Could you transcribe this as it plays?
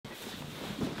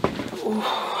Ooh.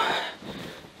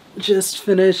 Just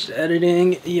finished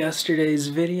editing yesterday's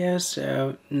video,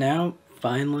 so now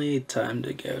finally time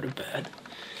to go to bed.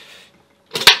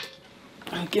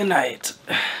 Good night.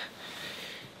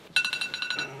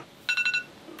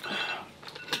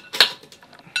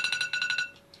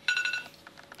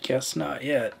 Guess not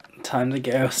yet. Time to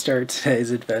go start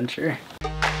today's adventure.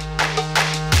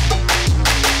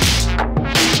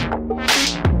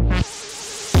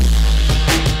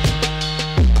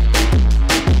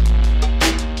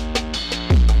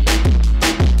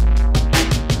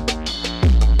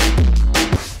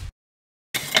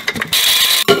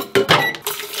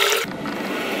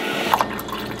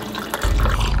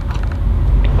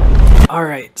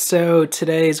 Alright, so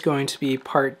today is going to be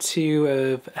part 2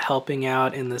 of helping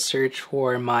out in the search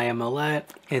for Maya Millete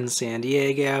in San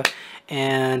Diego.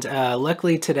 And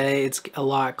luckily today it's a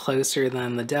lot closer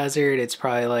than the desert. It's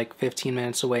probably like 15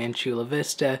 minutes away in Chula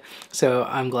Vista. So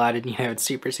I'm glad it's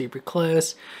super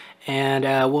close. And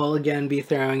we'll again be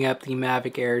throwing up the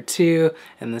Mavic Air 2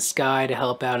 in the sky to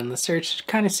help out in the search, to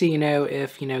kind of see,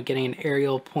 if, getting an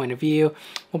aerial point of view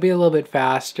will be a little bit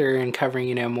faster and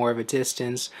covering, more of a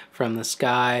distance from the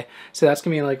sky. So that's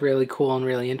gonna be like really cool and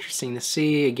really interesting to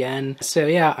see again. So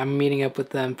yeah, I'm meeting up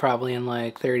with them probably in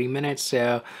like 30 minutes.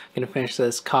 So I'm gonna finish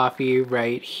this coffee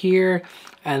right here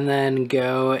and then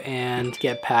go and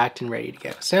get packed and ready to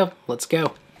go. So let's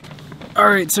go.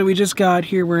 Alright, so we just got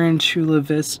here. We're in Chula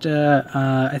Vista.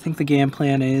 I think the game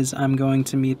plan is I'm going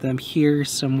to meet them here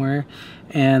somewhere,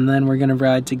 and then we're going to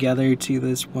ride together to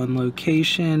this one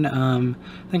location. I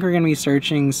think we're going to be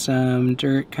searching some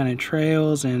dirt kind of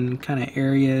trails and kind of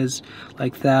areas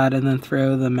like that, and then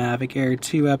throw the Mavic Air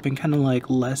 2 up in kind of like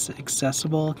less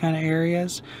accessible kind of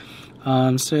areas.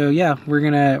 So yeah, we're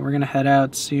gonna head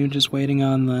out soon, just waiting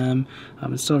on them.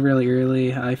 It's still really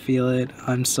early, I feel it.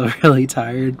 I'm still really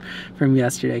tired from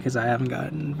yesterday because I haven't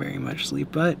gotten very much sleep,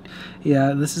 but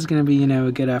yeah, this is gonna be,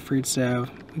 a good effort, so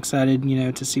excited,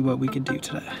 to see what we could do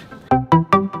today.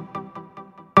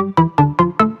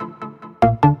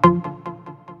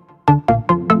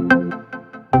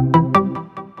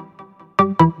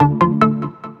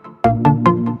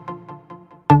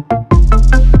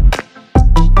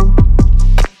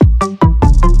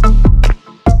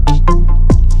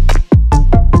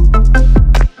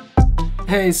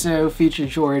 Hey, so Future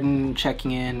Jordan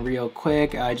checking in real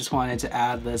quick. I just wanted to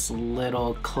add this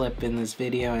little clip in this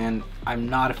video, and I'm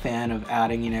not a fan of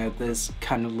adding, this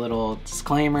kind of little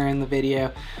disclaimer in the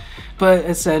video. But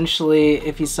essentially,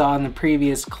 if you saw in the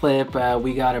previous clip,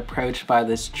 we got approached by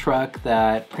this truck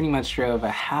that pretty much drove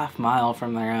a half mile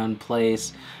from their own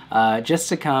place just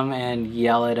to come and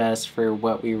yell at us for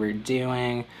what we were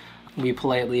doing. We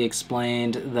politely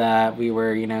explained that we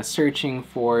were, searching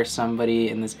for somebody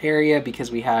in this area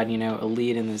because we had, a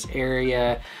lead in this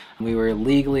area. We were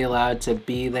legally allowed to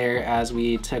be there as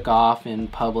we took off in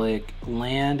public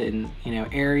land and,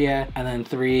 area. And then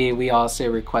 3, we also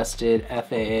requested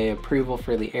FAA approval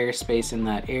for the airspace in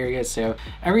that area. So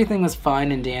everything was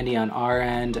fine and dandy on our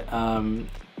end.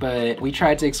 But we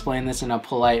tried to explain this in a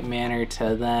polite manner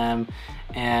to them,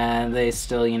 and they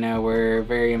still, were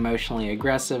very emotionally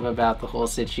aggressive about the whole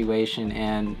situation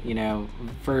and,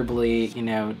 verbally,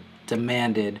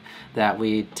 demanded that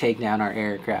we take down our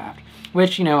aircraft,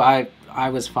 which, I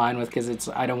was fine with because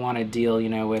I don't want to deal,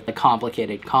 with a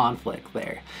complicated conflict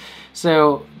there.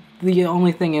 So the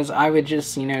only thing is I would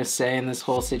just, say in this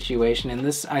whole situation, and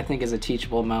this I think is a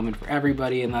teachable moment for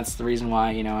everybody, and that's the reason why,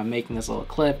 I'm making this little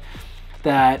clip,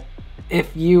 that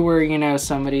if you were,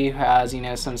 somebody who has,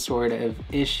 some sort of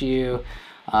issue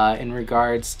in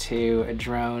regards to a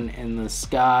drone in the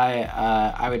sky,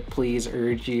 I would please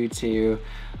urge you to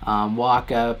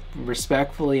walk up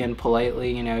respectfully and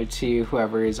politely, to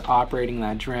whoever is operating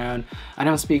that drone. I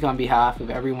don't speak on behalf of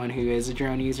everyone who is a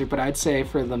drone user, but I'd say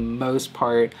for the most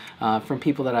part, from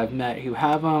people that I've met who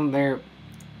have them, they're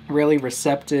really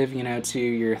receptive, to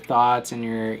your thoughts and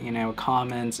your,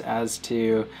 comments as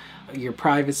to your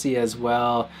privacy as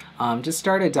well. Just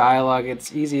start a dialogue.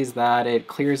 It's easy as that. It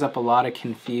clears up a lot of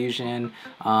confusion.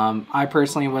 I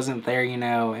personally wasn't there,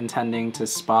 intending to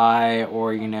spy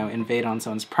or, invade on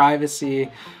someone's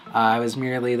privacy. I was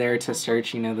merely there to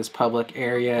search, this public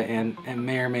area, and it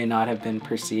may or may not have been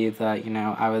perceived that,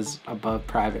 I was above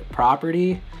private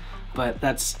property, but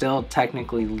that's still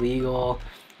technically legal.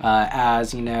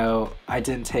 As I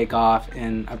didn't take off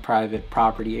in a private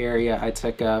property area. I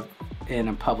took up in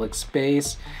a public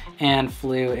space and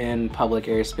flew in public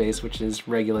airspace, which is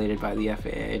regulated by the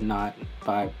FAA, not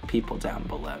by people down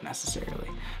below necessarily,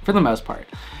 for the most part.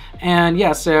 And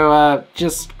yeah, so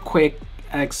just quick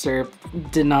excerpt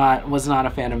was not a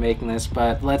fan of making this,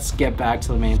 but let's get back to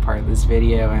the main part of this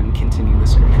video and continue the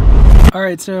search.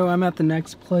 Alright, so I'm at the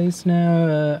next place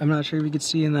now. I'm not sure if you can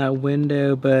see in that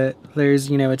window, but there's,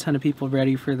 you know, a ton of people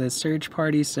ready for this search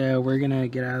party, so we're gonna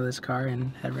get out of this car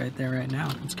and head right there right now.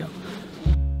 Let's go.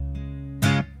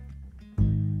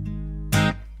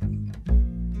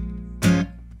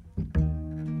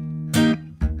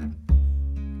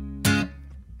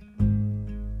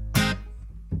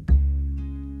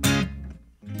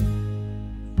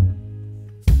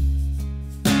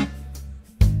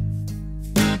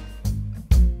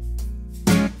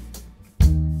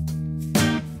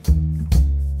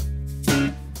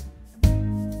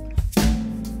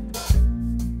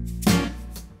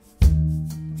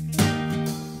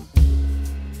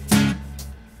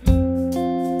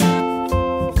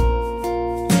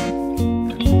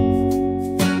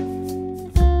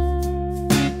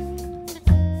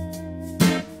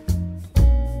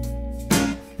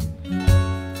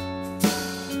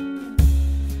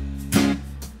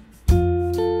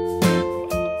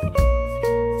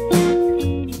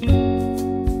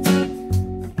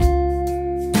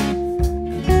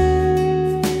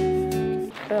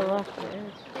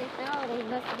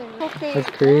 That's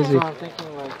crazy.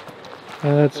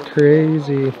 That's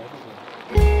crazy.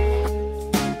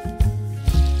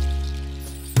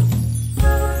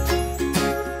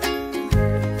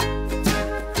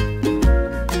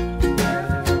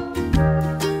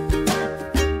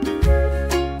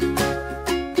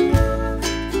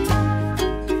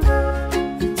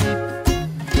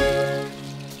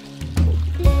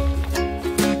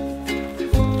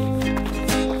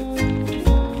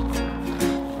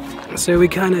 So we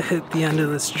kind of hit the end of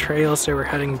this trail, so we're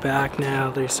heading back now.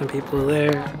 There's some people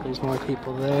there, there's more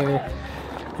people there.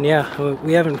 And yeah,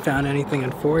 we haven't found anything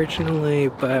unfortunately,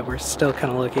 but we're still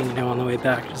kind of looking, you know, on the way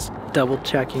back, just double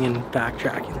checking and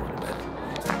backtracking a little bit.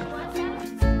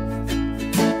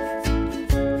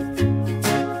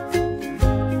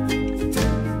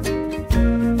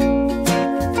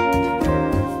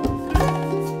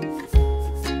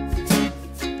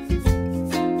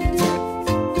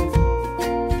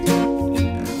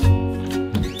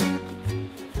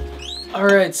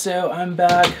 Alright, so I'm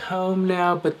back home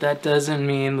now, but that doesn't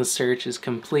mean the search is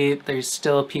complete. There's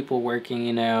still people working,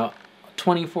 you know,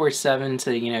 24/7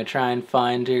 to, you know, try and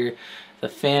find her. The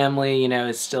family, you know,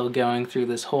 is still going through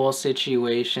this whole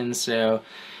situation, so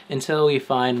until we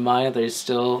find Maya, there's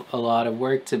still a lot of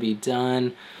work to be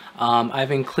done.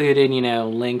 I've included, you know,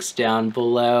 links down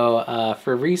below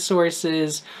for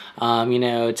resources, you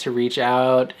know, to reach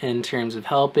out in terms of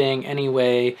helping any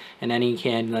way and any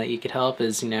can that you could help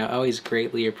is, you know, always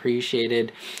greatly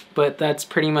appreciated. But that's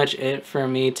pretty much it for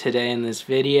me today in this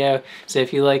video. So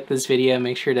if you like this video,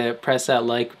 make sure to press that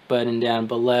like button down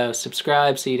below,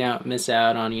 subscribe so you don't miss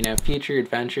out on, you know, future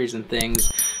adventures and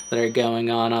things that are going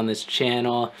on this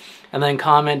channel. And then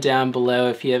comment down below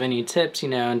if you have any tips, you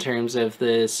know, in terms of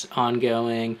this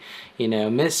ongoing, you know,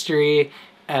 mystery,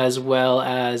 as well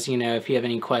as, you know, if you have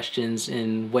any questions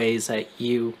in ways that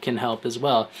you can help as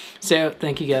well. So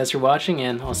thank you guys for watching,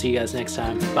 and I'll see you guys next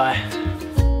time. Bye.